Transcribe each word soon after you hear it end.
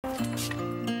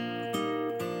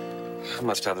I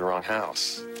must have the wrong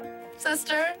house.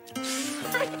 Sister.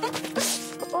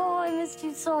 Oh, I missed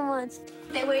you so much.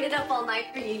 They waited up all night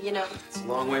for you, you know. It's a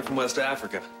long way from West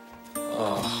Africa.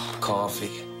 Oh,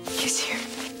 coffee. He's here.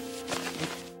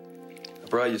 I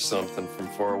brought you something from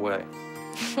far away.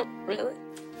 Really?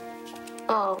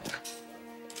 Oh.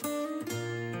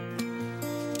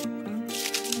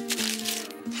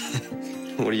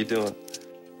 What are you doing?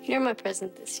 You're my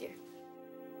present this year.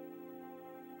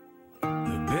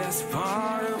 The best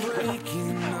part of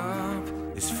waking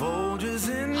up is Folgers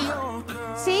in your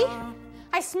cup. See?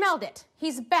 I smelled it.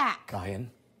 He's back. Ryan,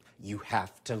 you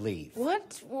have to leave.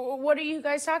 What? What are you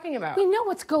guys talking about? We know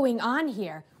what's going on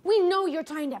here. We know you're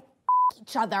trying to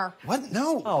each other. What?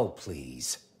 No. Oh,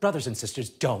 please. Brothers and sisters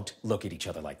don't look at each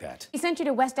other like that. He sent you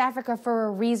to West Africa for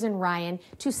a reason, Ryan,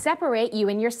 to separate you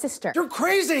and your sister. You're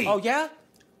crazy! Oh, yeah?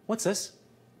 What's this?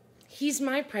 He's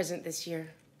my present this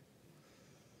year.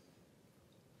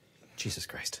 Jesus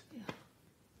Christ.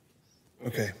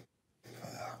 Okay.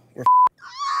 We're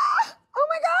Oh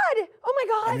my God! Oh my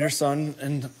God! I'm your son,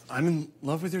 and I'm in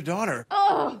love with your daughter.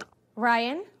 Oh,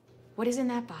 Ryan, what is in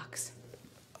that box?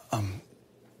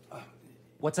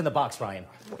 What's in the box, Ryan?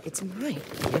 It's mine.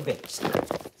 Give it.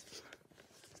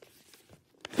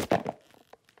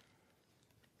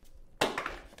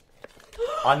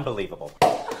 Unbelievable.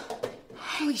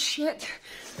 Holy shit.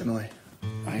 Emily,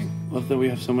 I love that we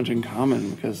have so much in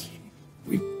common because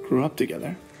we grew up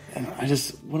together. And I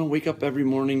just want to wake up every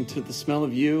morning to the smell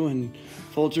of you and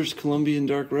Folgers Colombian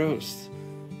dark roast.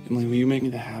 Emily, will you make me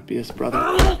the happiest brother?